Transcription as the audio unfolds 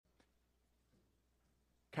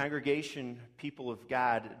Congregation, people of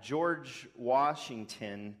God, George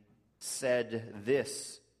Washington said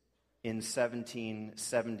this in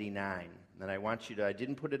 1779. And I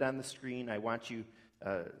didn't put it on the screen. I want you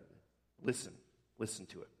listen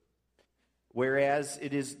to it. Whereas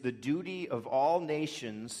it is the duty of all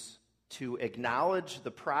nations to acknowledge the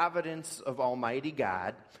providence of Almighty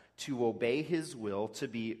God, to obey His will, to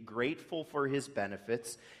be grateful for His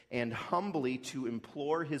benefits, and humbly to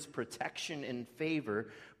implore His protection and favor,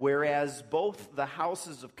 whereas both the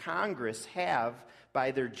houses of Congress have,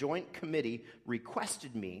 by their joint committee,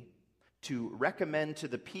 requested me to recommend to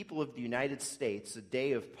the people of the United States a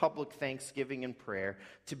day of public thanksgiving and prayer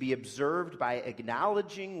to be observed by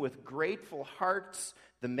acknowledging with grateful hearts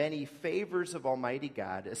the many favors of Almighty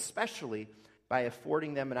God, especially by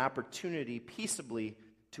affording them an opportunity peaceably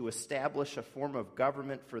to establish a form of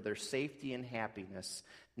government for their safety and happiness.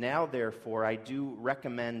 Now, therefore, I do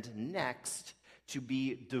recommend next to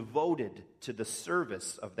be devoted to the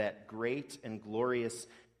service of that great and glorious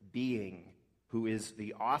being who is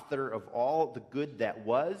the author of all the good that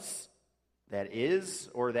was, that is,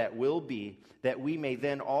 or that will be, that we may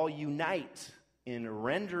then all unite in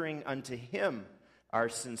rendering unto Him our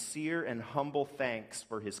sincere and humble thanks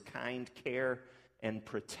for His kind care and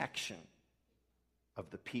protection of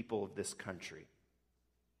the people of this country.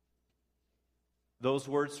 Those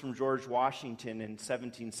words from George Washington in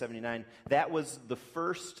 1779, that was the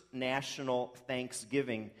first national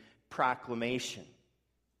Thanksgiving proclamation.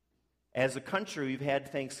 As a country, we've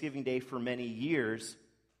had Thanksgiving Day for many years.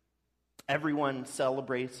 Everyone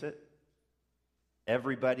celebrates it.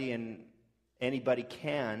 Everybody and anybody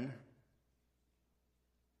can.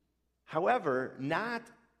 However, not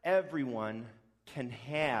everyone can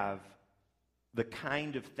have the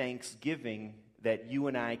kind of Thanksgiving that you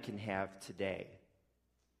and I can have today.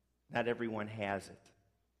 Not everyone has it.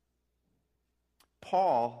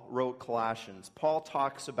 Paul wrote Colossians. Paul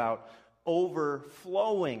talks about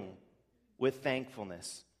overflowing with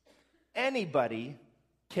thankfulness. Anybody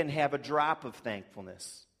can have a drop of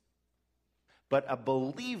thankfulness, but a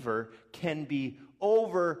believer can be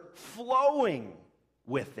overflowing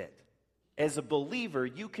with it. As a believer,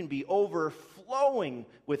 you can be overflowing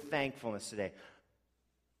with thankfulness today.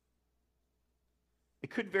 It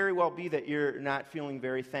could very well be that you're not feeling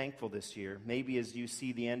very thankful this year. Maybe as you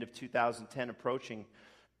see the end of 2010 approaching,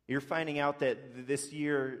 you're finding out that this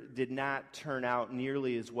year did not turn out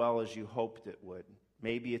nearly as well as you hoped it would.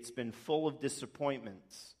 Maybe it's been full of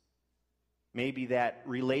disappointments. Maybe that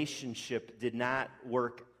relationship did not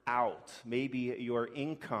work out. Maybe your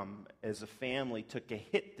income as a family took a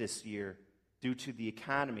hit this year due to the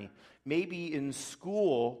economy. Maybe in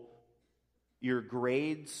school, your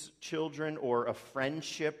grades, children, or a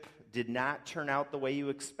friendship did not turn out the way you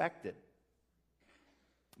expected.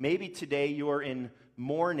 Maybe today you're in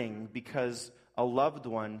mourning because a loved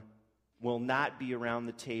one will not be around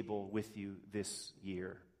the table with you this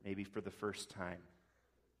year, maybe for the first time.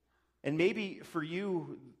 And maybe for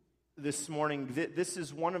you this morning, this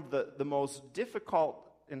is one of the most difficult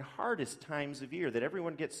and hardest times of year that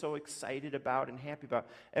everyone gets so excited about and happy about.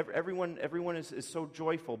 Everyone is so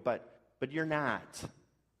joyful, but you're not.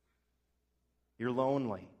 You're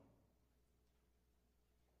lonely.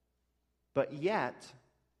 But yet,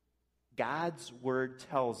 God's word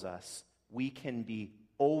tells us we can be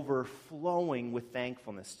overflowing with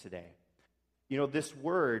thankfulness today. You know, this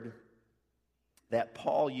word that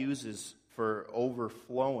Paul uses for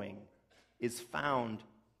overflowing is found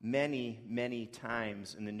many, many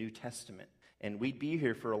times in the New Testament. And we'd be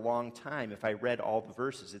here for a long time if I read all the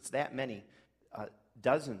verses. It's that many,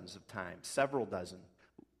 dozens of times, several dozen.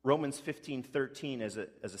 Romans 15:13 as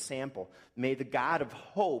a sample. May the God of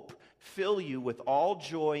hope fill you with all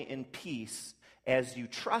joy and peace as you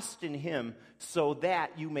trust in Him, so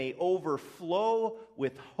that you may overflow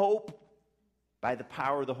with hope by the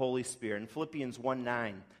power of the Holy Spirit. In Philippians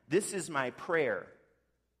 1:9, this is my prayer,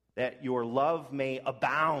 that your love may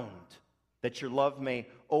abound, that your love may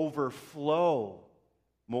overflow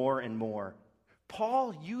more and more.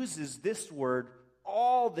 Paul uses this word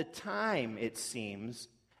all the time, it seems,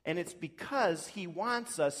 and it's because he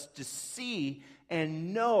wants us to see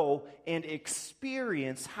and know and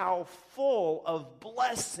experience how full of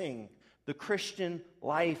blessing the Christian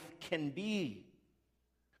life can be.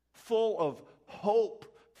 Full of hope,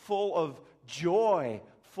 full of joy,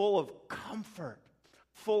 full of comfort,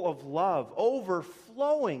 full of love,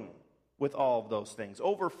 overflowing with all of those things,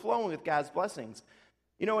 overflowing with God's blessings.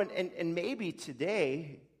 You know, and maybe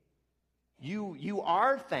today you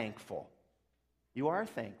are thankful. You are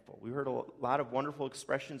thankful. We heard a lot of wonderful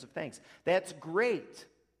expressions of thanks. That's great.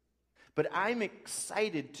 But I'm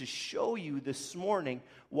excited to show you this morning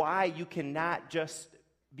why you cannot just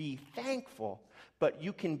be thankful, but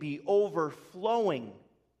you can be overflowing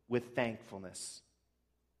with thankfulness,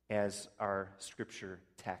 as our scripture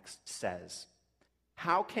text says.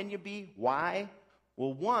 How can you be? Why?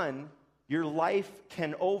 Well, one, your life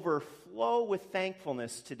can overflow with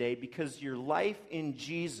thankfulness today because your life in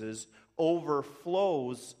Jesus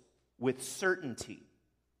overflows with certainty.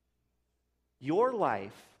 Your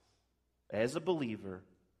life as a believer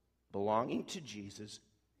belonging to Jesus,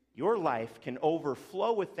 your life can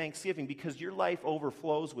overflow with thanksgiving because your life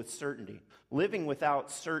overflows with certainty. Living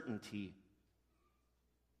without certainty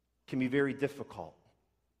can be very difficult.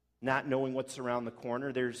 Not knowing what's around the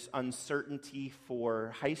corner. There's uncertainty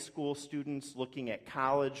for high school students looking at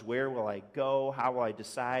college. Where will I go? How will I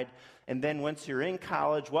decide? And then once you're in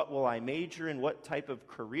college, what will I major in? What type of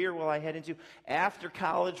career will I head into? After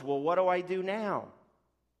college, well, what do I do now?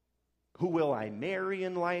 Who will I marry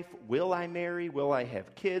in life? Will I marry? Will I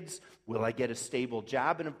have kids? Will I get a stable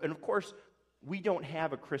job? And of course, we don't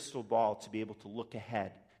have a crystal ball to be able to look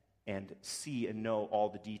ahead and see and know all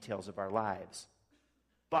the details of our lives.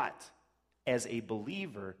 But as a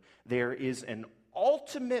believer, there is an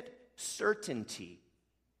ultimate certainty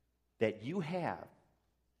that you have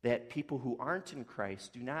that people who aren't in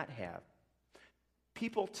Christ do not have.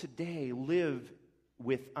 People today live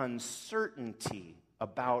with uncertainty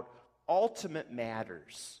about ultimate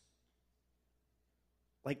matters.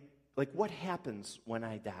 Like what happens when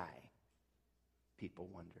I die? People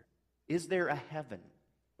wonder. Is there a heaven?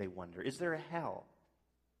 They wonder. Is there a hell?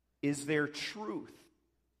 Is there truth?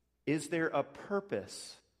 Is there a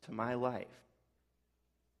purpose to my life?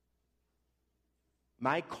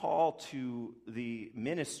 My call to the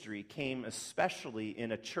ministry came especially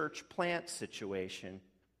in a church plant situation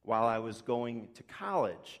while I was going to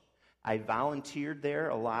college. I volunteered there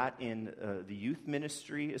a lot in the youth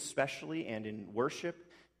ministry especially and in worship.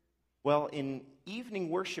 Well, in evening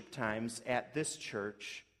worship times at this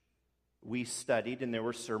church, we studied and there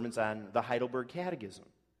were sermons on the Heidelberg Catechism.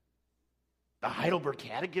 The Heidelberg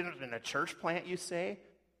Catechism in a church plant, you say?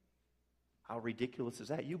 How ridiculous is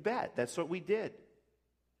that? You bet. That's what we did.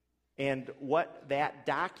 And what that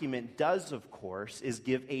document does, of course, is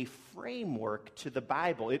give a framework to the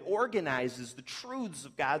Bible. It organizes the truths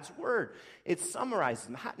of God's Word. It summarizes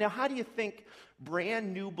them. Now, how do you think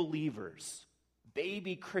brand new believers,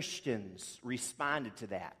 baby Christians, responded to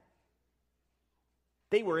that?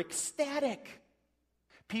 They were ecstatic.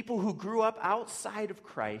 People who grew up outside of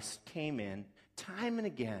Christ came in time and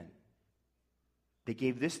again. They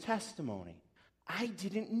gave this testimony. I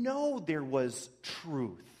didn't know there was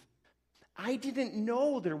truth. I didn't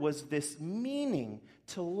know there was this meaning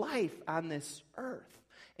to life on this earth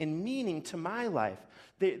and meaning to my life.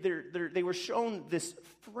 They were shown this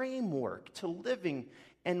framework to living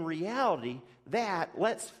and reality that,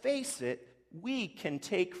 let's face it, we can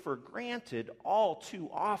take for granted all too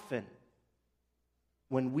often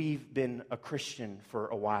when we've been a Christian for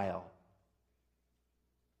a while.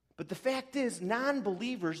 But the fact is,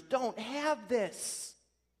 non-believers don't have this,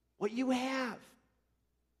 what you have,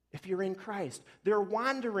 if you're in Christ. They're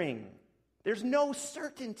wandering. There's no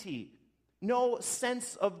certainty, no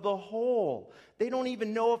sense of the whole. They don't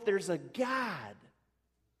even know if there's a God.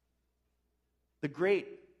 The great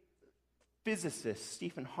physicist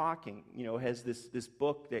Stephen Hawking, has this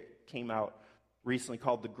book that came out recently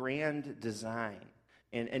called The Grand Design.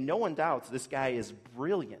 And no one doubts this guy is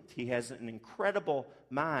brilliant. He has an incredible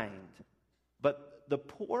mind. But the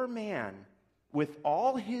poor man, with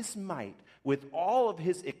all his might, with all of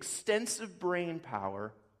his extensive brain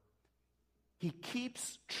power, he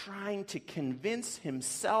keeps trying to convince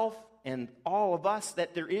himself and all of us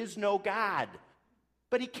that there is no God.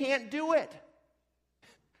 But he can't do it.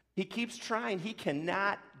 He keeps trying. He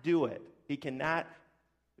cannot do it. He cannot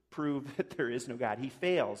prove that there is no God. He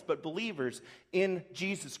fails. But believers in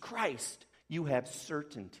Jesus Christ, you have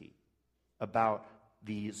certainty about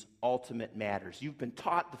these ultimate matters. You've been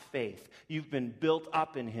taught the faith. You've been built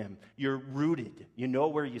up in Him. You're rooted. You know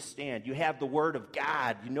where you stand. You have the Word of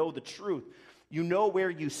God. You know the truth. You know where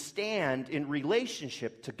you stand in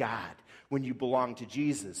relationship to God when you belong to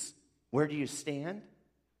Jesus. Where do you stand?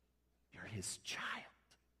 You're His child.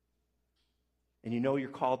 And you know you're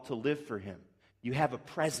called to live for Him. You have a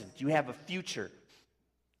present. You have a future.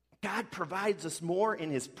 God provides us more in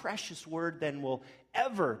His precious Word than we'll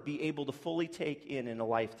ever be able to fully take in a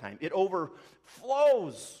lifetime. It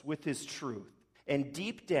overflows with His truth. And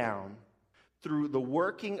deep down, through the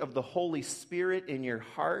working of the Holy Spirit in your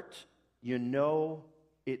heart, you know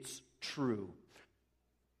it's true.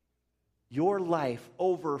 Your life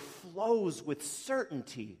overflows with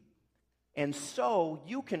certainty And so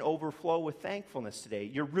you can overflow with thankfulness today.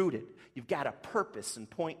 You're rooted. You've got a purpose and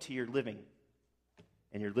point to your living.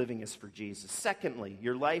 And your living is for Jesus. Secondly,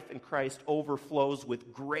 your life in Christ overflows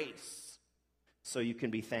with grace. So you can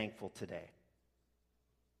be thankful today.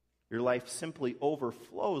 Your life simply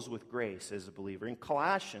overflows with grace as a believer. In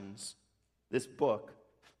Colossians, this book,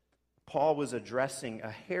 Paul was addressing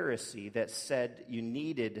a heresy that said you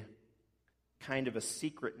needed kind of a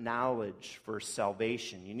secret knowledge for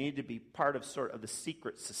salvation. You need to be part of sort of the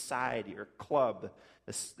secret society or club,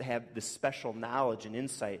 have this special knowledge and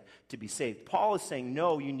insight to be saved. Paul is saying,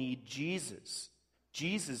 no, you need Jesus.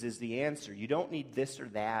 Jesus is the answer. You don't need this or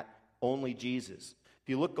that, only Jesus. If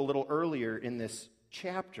you look a little earlier in this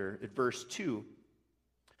chapter, at verse 2,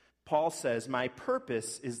 Paul says, my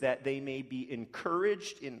purpose is that they may be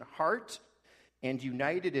encouraged in heart and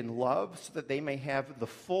united in love, so that they may have the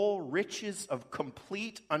full riches of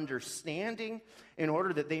complete understanding, in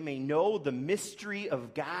order that they may know the mystery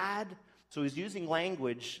of God. So he's using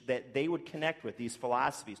language that they would connect with, these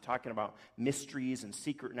philosophies, talking about mysteries and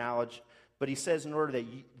secret knowledge. But he says, in order that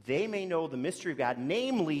they may know the mystery of God,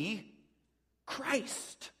 namely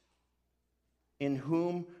Christ, in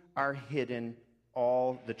whom are hidden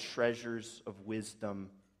all the treasures of wisdom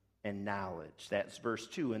and knowledge. That's verse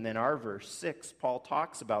 2. And then our verse 6, Paul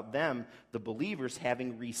talks about them, the believers,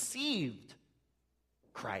 having received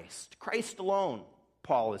Christ. Christ alone,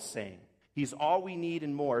 Paul is saying. He's all we need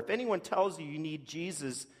and more. If anyone tells you you need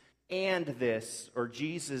Jesus and this, or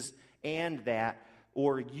Jesus and that,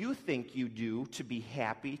 or you think you do to be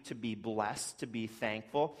happy, to be blessed, to be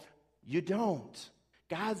thankful, you don't.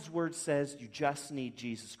 God's word says you just need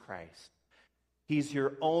Jesus Christ. He's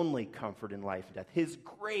your only comfort in life and death. His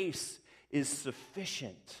grace is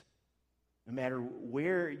sufficient no matter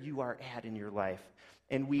where you are at in your life.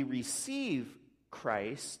 And we receive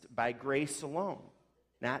Christ by grace alone,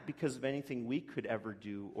 not because of anything we could ever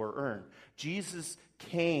do or earn. Jesus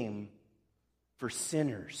came for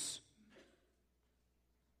sinners.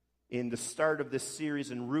 In the start of this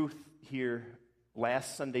series in Ruth here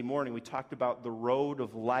last Sunday morning, we talked about the road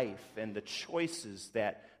of life and the choices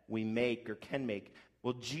that we make or can make.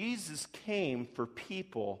 Well, Jesus came for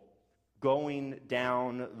people going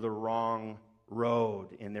down the wrong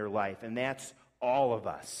road in their life, and that's all of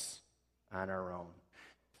us on our own.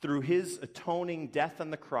 Through his atoning death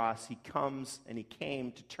on the cross, he comes and he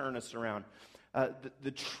came to turn us around.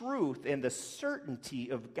 The truth and the certainty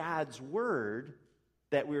of God's word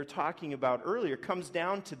that we were talking about earlier comes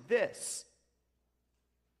down to this.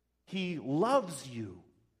 He loves you.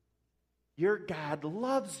 Your God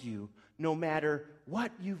loves you no matter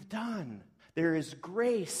what you've done. There is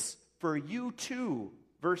grace for you too.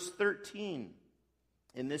 Verse 13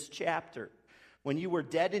 in this chapter. When you were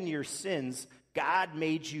dead in your sins, God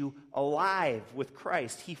made you alive with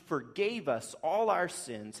Christ. He forgave us all our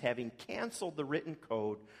sins, having canceled the written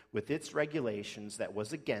code with its regulations that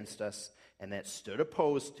was against us and that stood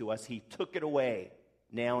opposed to us. He took it away,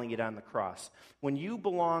 nailing it on the cross. When you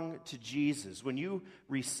belong to Jesus, when you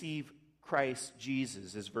receive Christ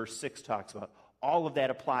Jesus, as verse 6 talks about, all of that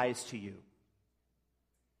applies to you.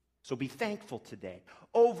 So be thankful today.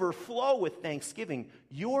 Overflow with thanksgiving.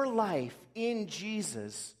 Your life in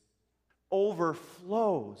Jesus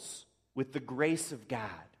overflows with the grace of God.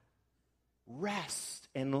 Rest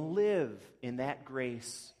and live in that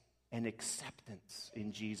grace and acceptance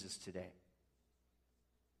in Jesus today.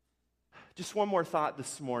 Just one more thought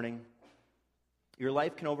this morning. Your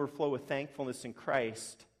life can overflow with thankfulness in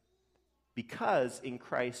Christ because in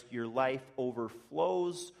Christ your life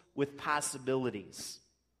overflows with possibilities.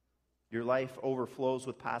 Your life overflows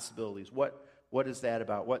with possibilities. What is that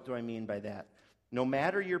about? What do I mean by that? No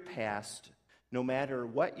matter your past, no matter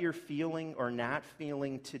what you're feeling or not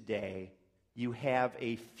feeling today, you have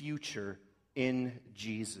a future in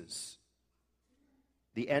Jesus.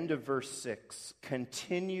 The end of verse 6,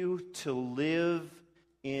 continue to live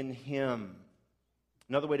in him.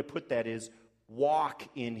 Another way to put that is walk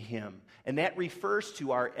in him. And that refers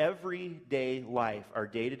to our everyday life, our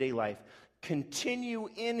day-to-day life. Continue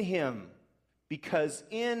in him, because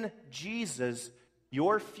in Jesus,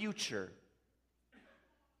 your future,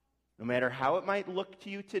 no matter how it might look to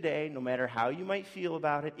you today, no matter how you might feel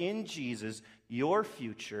about it, in Jesus, your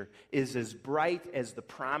future is as bright as the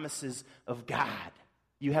promises of God.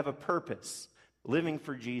 You have a purpose, living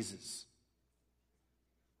for Jesus.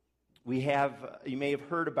 You may have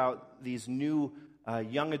heard about these new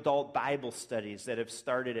young adult Bible studies that have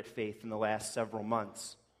started at Faith in the last several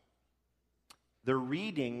months. They're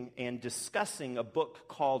reading and discussing a book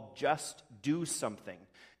called Just Do Something.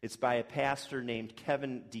 It's by a pastor named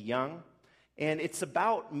Kevin DeYoung, And it's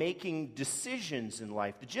about making decisions in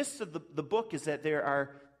life. The gist of the book is that there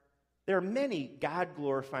are many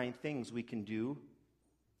God-glorifying things we can do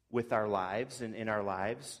with our lives and in our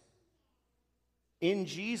lives. In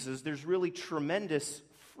Jesus, there's really tremendous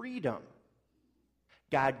freedom.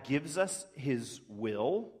 God gives us His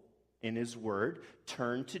will in His Word.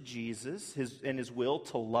 Turn to Jesus and His will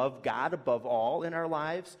to love God above all in our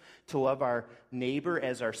lives, to love our neighbor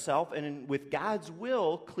as ourselves. And with God's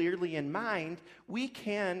will clearly in mind, we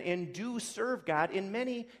can and do serve God in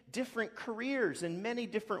many different careers, in many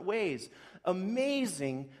different ways.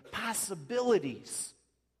 Amazing possibilities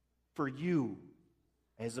for you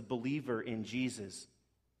as a believer in Jesus.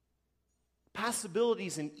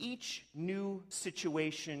 Possibilities in each new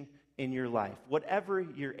situation in your life, whatever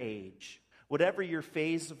your age, whatever your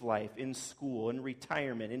phase of life, in school, in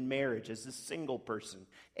retirement, in marriage, as a single person,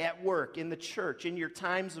 at work, in the church, in your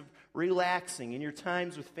times of relaxing, in your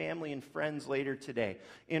times with family and friends later today.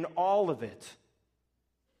 In all of it,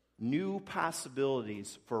 new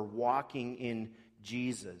possibilities for walking in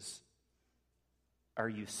Jesus. Are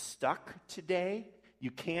you stuck today?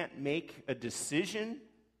 You can't make a decision?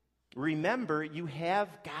 Remember, you have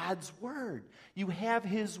God's Word. You have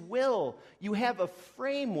His will. You have a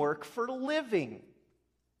framework for living.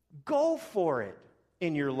 Go for it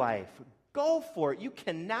in your life. Go for it. You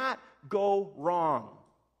cannot go wrong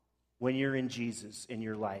when you're in Jesus in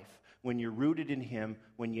your life, when you're rooted in Him,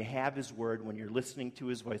 when you have His Word, when you're listening to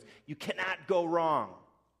His voice. You cannot go wrong.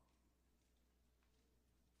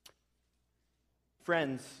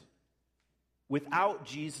 Friends, without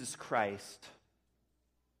Jesus Christ,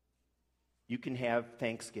 you can have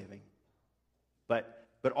Thanksgiving,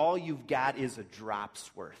 but all you've got is a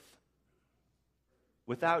drop's worth.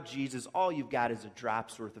 Without Jesus, all you've got is a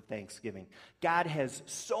drop's worth of Thanksgiving. God has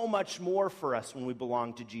so much more for us when we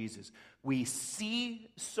belong to Jesus. We see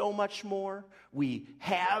so much more. We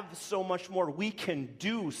have so much more. We can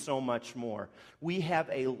do so much more. We have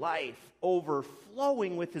a life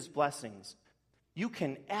overflowing with His blessings. You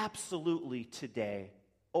can absolutely today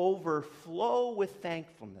overflow with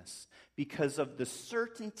thankfulness because of the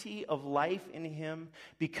certainty of life in Him,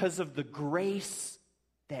 because of the grace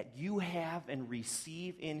that you have and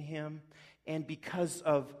receive in Him, and because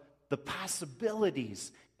of the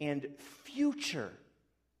possibilities and future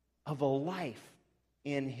of a life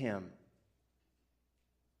in Him.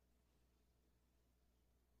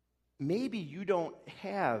 Maybe you don't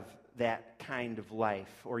have that kind of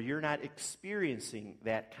life, or you're not experiencing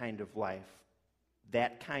that kind of life,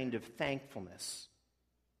 that kind of thankfulness,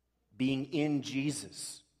 being in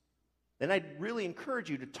Jesus. Then I'd really encourage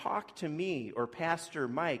you to talk to me or Pastor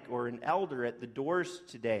Mike or an elder at the doors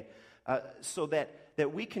today so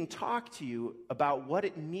that we can talk to you about what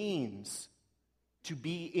it means to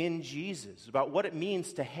be in Jesus, about what it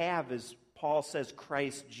means to have, as Paul says,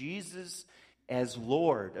 Christ Jesus as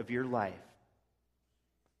Lord of your life.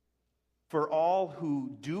 For all who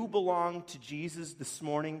do belong to Jesus this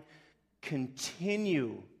morning,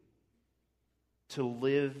 continue to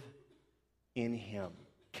live in Him.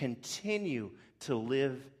 Continue to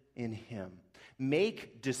live in Him.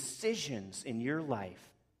 Make decisions in your life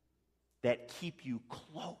that keep you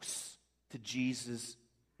close to Jesus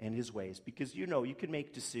and His ways. Because you know you can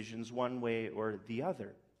make decisions one way or the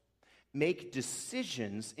other. Make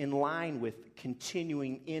decisions in line with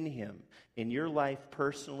continuing in Him, in your life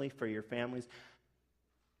personally, for your families.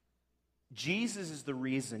 Jesus is the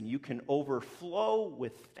reason you can overflow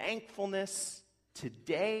with thankfulness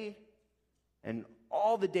today and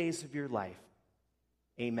all the days of your life.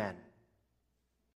 Amen.